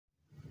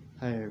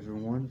Hi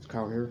everyone, it's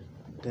Kyle here.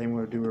 Today I'm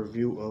going to do a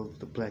review of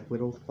the Black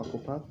Widow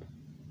Funko Pop.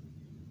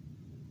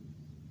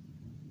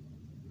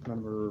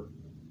 Number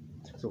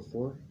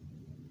 604.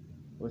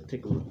 Let's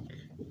take a look.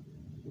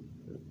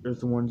 There's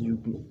the ones you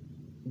can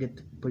get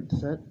to complete the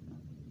set.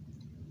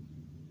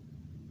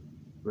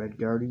 Red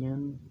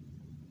Guardian.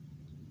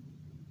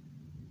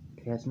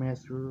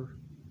 Taskmaster.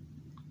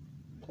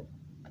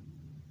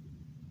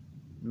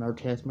 Another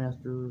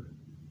Taskmaster.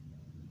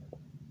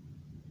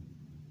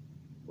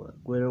 Black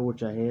Widow,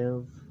 which I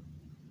have.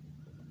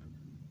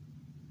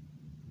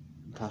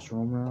 Tasha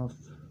Romanoff.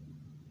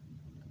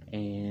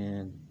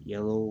 And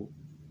Yellow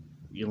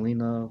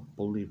Yelena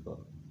Boliva.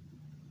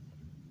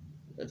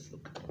 Let's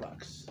look at the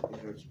box.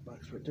 There's the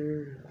box right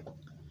there.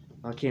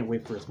 I can't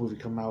wait for this movie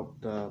to come out,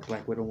 the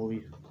Black Widow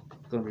movie.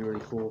 It's gonna be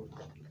really cool.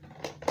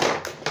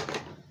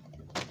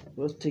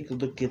 Let's take a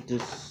look at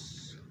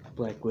this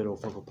Black Widow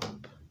Funko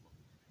Pop.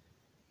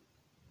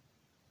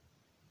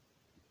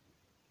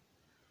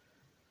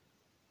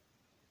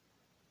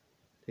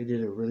 They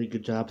did a really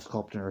good job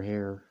sculpting her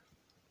hair.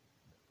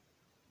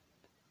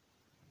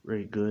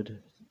 Very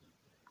good.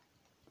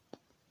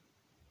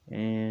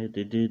 And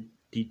they did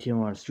detail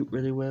on her suit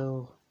really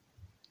well.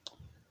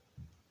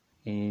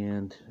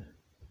 And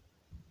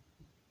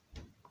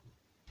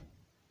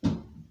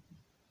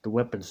the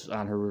weapons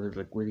on her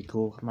look really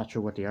cool. I'm not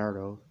sure what they are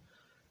though.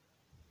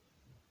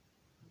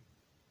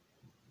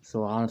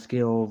 So on a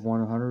scale of 1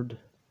 to 100,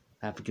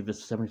 I have to give this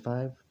a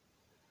 75.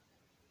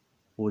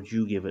 What would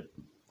you give it?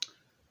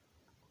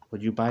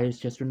 Would you buy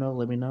this, yes or no?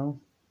 Let me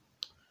know.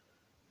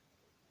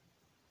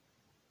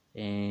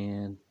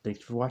 And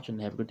thanks for watching.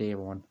 Have a good day,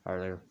 everyone.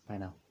 Alright, later. Bye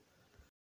now.